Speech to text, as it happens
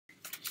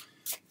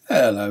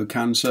Hello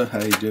Cancer,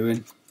 how you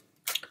doing?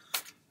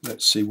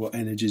 Let's see what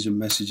energies and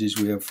messages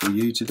we have for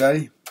you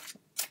today.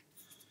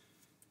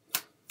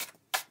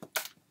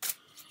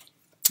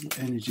 What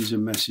energies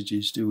and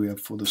messages do we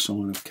have for the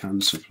sign of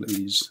Cancer,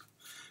 please,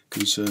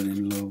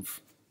 concerning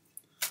love?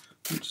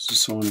 What does the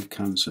sign of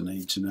Cancer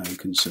need to know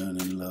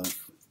concerning love?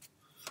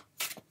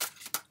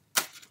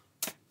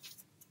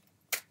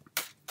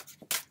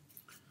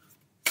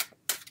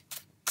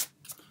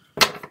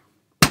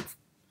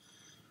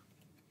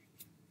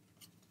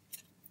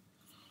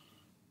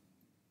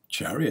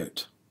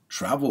 Chariot,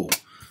 travel,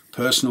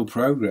 personal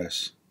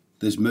progress.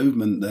 There's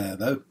movement there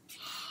though.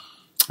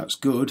 That's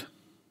good.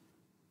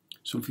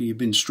 Something you've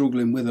been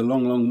struggling with a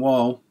long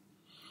while.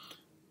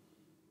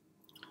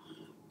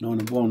 Nine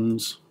of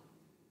Wands.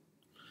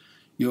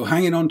 You're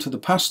hanging on to the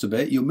past a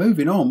bit. You're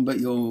moving on, but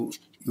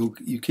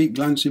you keep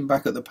glancing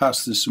back at the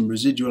past. There's some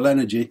residual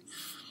energy.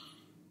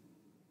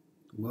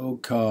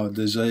 World card.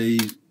 There's a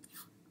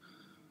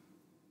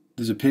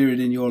period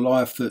in your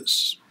life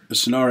that's a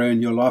scenario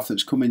in your life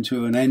that's coming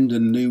to an end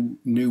and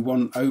new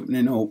one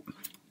opening up.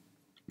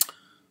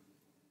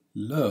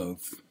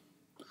 Love.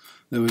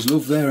 There was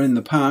love there in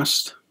the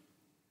past.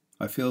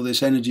 I feel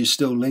this energy is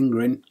still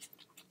lingering.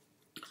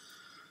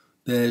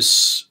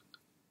 There's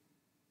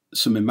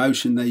some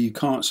emotion there you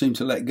can't seem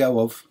to let go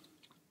of.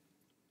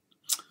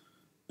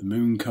 The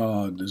Moon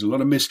card. There's a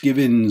lot of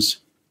misgivings.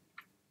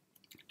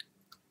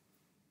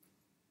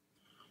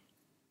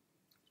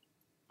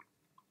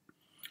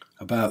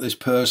 About this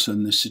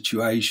person, this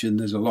situation.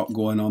 There's a lot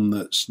going on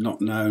that's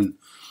not known.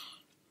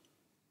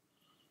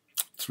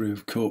 Three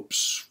of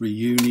Cups,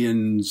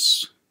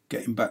 reunions,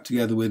 getting back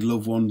together with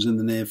loved ones in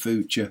the near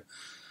future.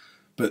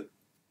 But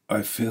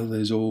I feel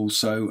there's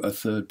also a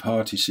third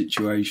party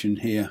situation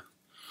here.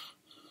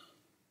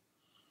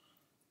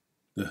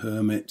 The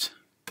Hermit.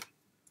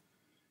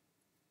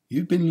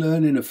 You've been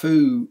learning a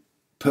few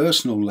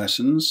personal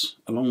lessons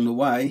along the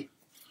way.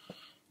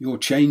 You're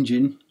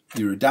changing,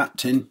 you're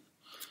adapting.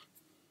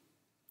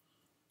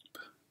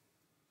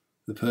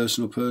 The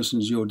personal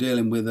persons you're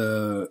dealing with,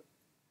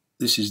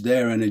 this is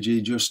their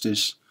energy,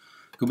 justice.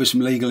 Could be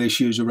some legal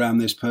issues around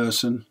this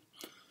person,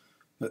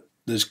 but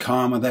there's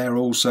karma there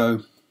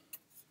also.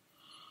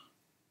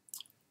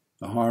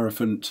 The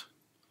Hierophant.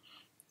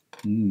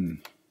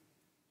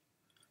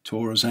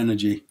 Taurus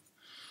energy.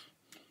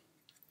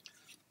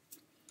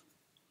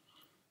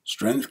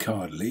 Strength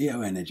card,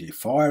 Leo energy,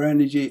 fire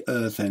energy,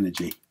 earth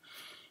energy.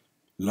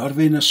 A lot of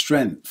inner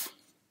strength.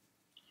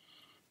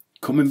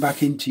 Coming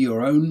back into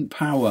your own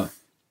power.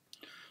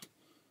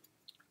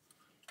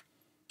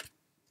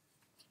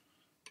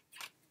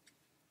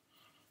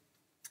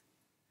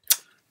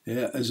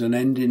 Yeah, there's an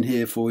ending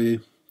here for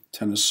you.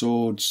 Ten of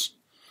Swords.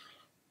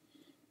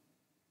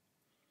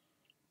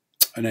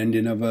 An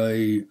ending of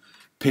a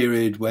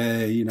period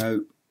where, you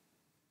know,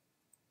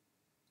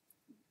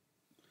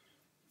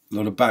 a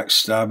lot of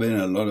backstabbing,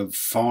 a lot of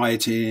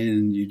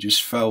fighting. You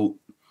just felt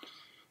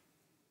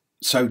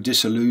so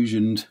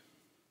disillusioned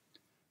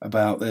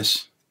about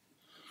this.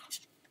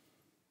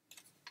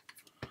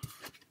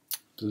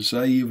 To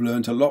say you've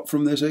learned a lot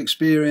from this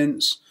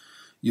experience.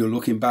 You're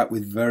looking back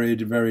with very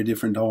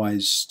different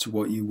eyes to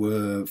what you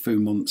were a few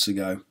months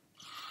ago.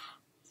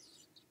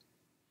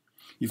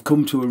 You've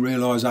come to a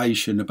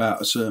realization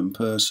about a certain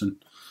person,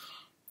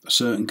 a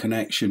certain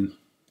connection.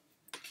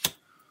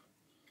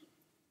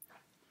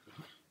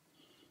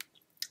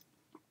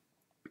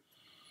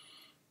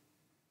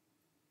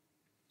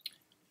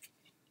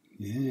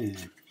 Yeah.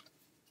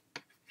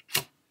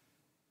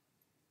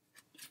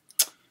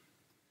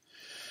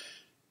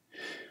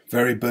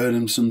 Very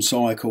burdensome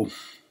cycle.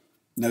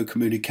 No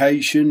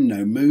communication,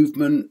 no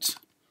movement.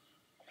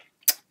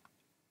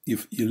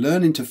 You're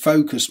learning to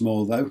focus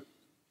more though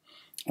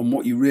on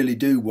what you really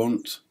do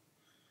want.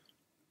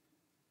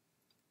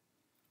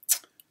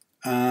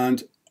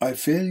 And I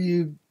feel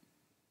you,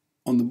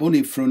 on the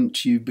money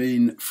front, you've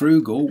been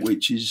frugal,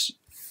 which is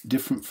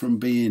different from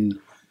being,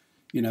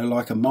 you know,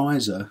 like a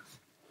miser.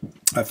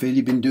 I feel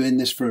you've been doing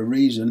this for a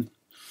reason.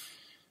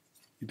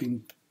 You've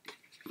been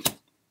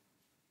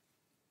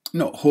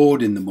not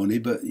hoarding the money,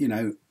 but, you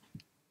know,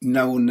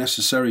 no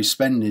unnecessary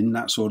spending,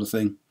 that sort of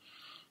thing.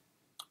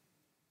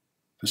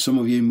 For some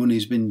of you,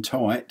 money's been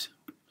tight.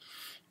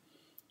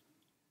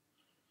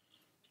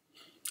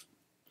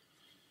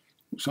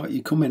 Looks like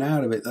you're coming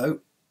out of it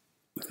though.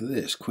 Look at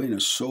this, Queen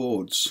of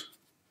Swords.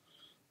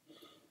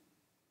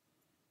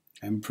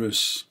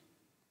 Empress.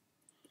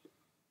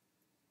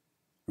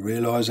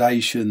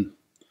 Realization.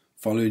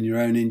 Following your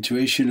own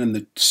intuition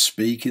and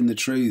speaking the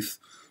truth.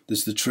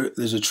 There's a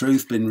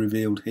truth been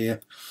revealed here.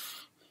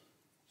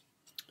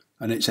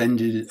 And it's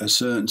ended a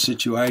certain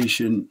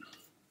situation.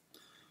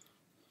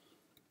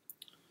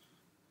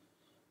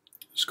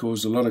 It's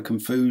caused a lot of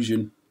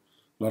confusion,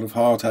 a lot of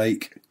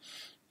heartache.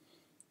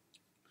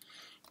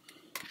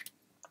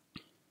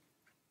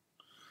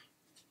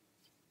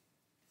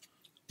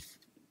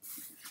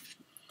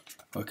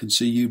 I can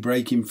see you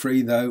breaking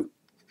free though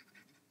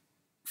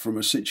from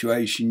a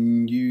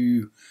situation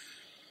you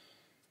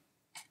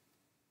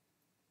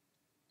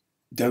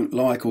don't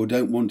like or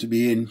don't want to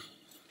be in.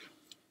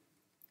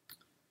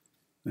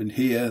 And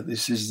here,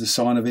 this is the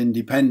sign of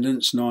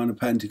independence, Nine of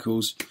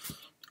Pentacles.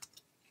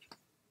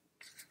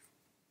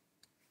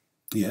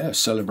 Yeah,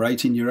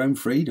 celebrating your own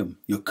freedom.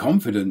 Your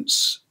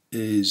confidence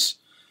is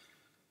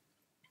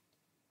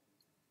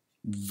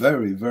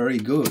very, very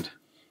good.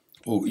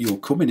 Or you're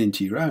coming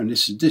into your own.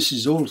 This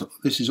is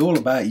all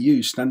about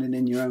you standing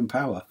in your own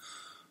power.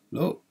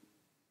 Look,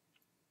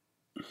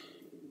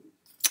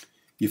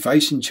 you're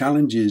facing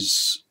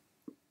challenges,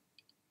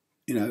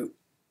 you know,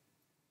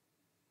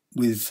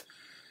 with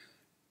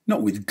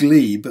not with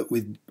glee, but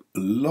with a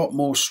lot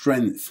more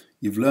strength.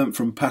 You've learnt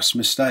from past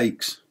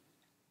mistakes.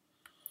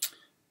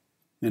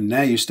 And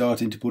now you're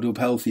starting to put up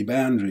healthy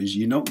boundaries.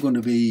 You're not going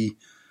to be,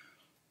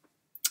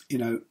 you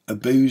know,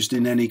 abused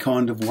in any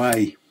kind of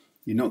way.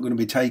 You're not going to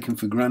be taken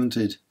for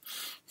granted.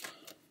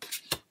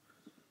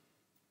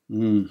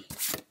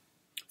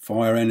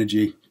 Fire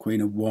energy,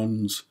 Queen of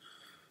Wands.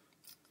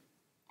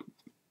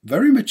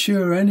 Very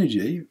mature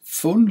energy,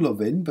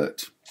 fun-loving,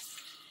 but,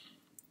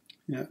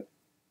 you know,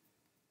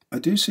 I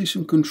do see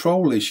some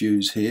control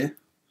issues here.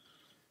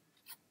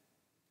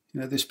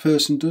 You know, this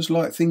person does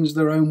like things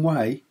their own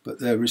way, but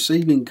they're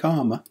receiving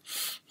karma.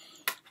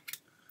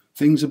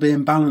 Things are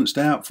being balanced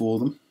out for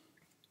them.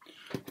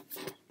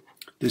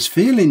 There's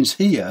feelings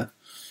here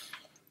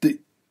that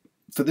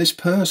for this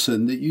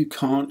person that you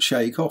can't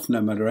shake off no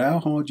matter how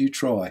hard you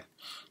try.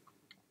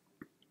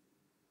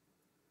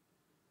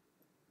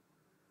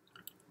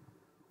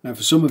 Now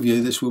for some of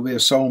you this will be a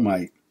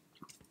soulmate.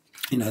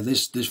 You know,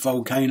 this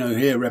volcano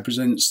here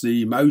represents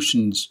the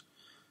emotions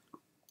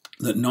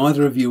that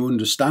neither of you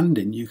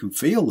understanding. You can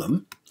feel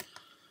them,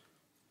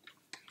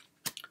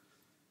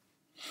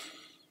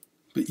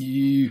 but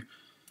you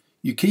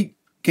keep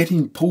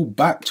getting pulled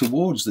back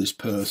towards this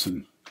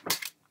person.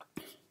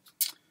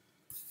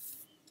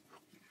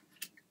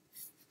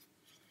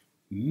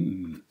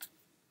 Viewing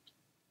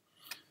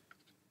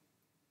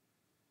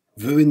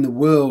the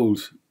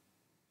world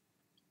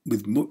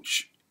with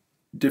much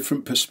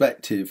different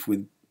perspective,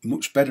 with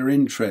much better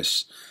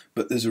interests,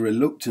 but there's a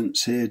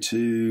reluctance here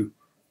to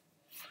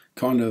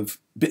kind of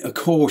bit of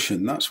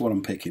caution. That's what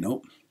I'm picking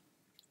up.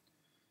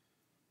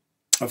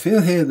 I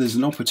feel here there's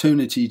an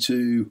opportunity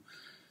to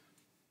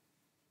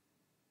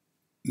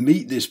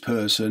meet this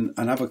person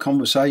and have a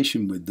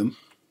conversation with them.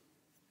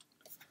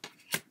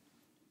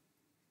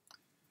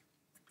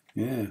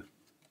 Yeah,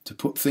 to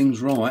put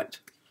things right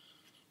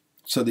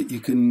so that you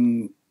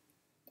can,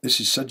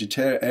 this is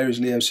Sagittarius, Aries,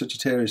 Leo,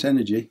 Sagittarius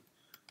energy,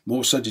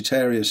 more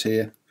Sagittarius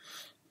here,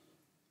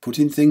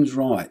 putting things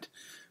right,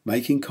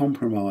 making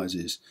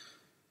compromises.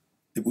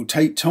 It will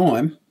take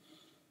time,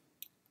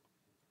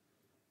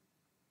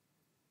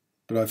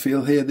 but I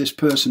feel here this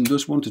person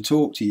does want to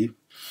talk to you.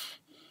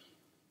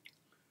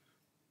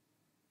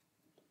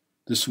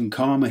 There's some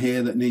karma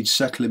here that needs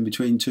settling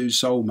between two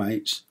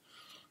soulmates.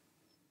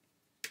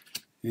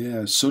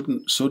 Yeah,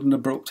 sudden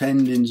abrupt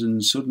endings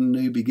and sudden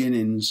new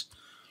beginnings.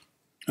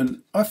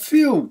 And I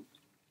feel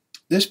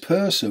this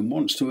person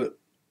wants to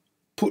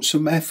put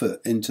some effort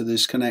into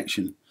this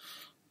connection.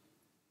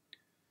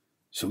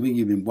 Something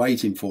you've been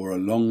waiting for a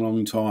long,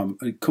 long time.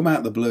 It come out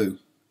of the blue.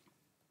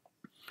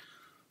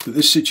 But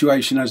this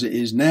situation as it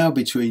is now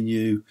between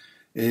you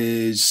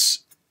is,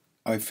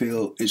 I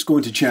feel, it's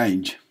going to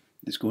change.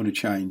 It's going to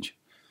change.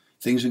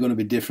 Things are going to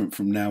be different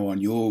from now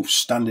on. You're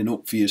standing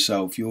up for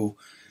yourself.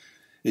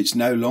 It's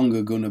no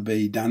longer going to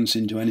be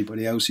dancing to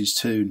anybody else's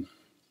tune.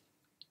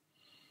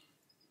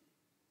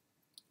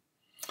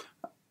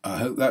 I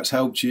hope that's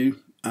helped you,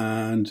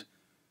 and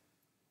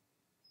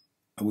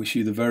I wish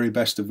you the very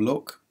best of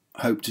luck.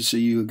 Hope to see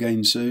you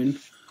again soon.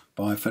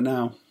 Bye for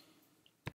now.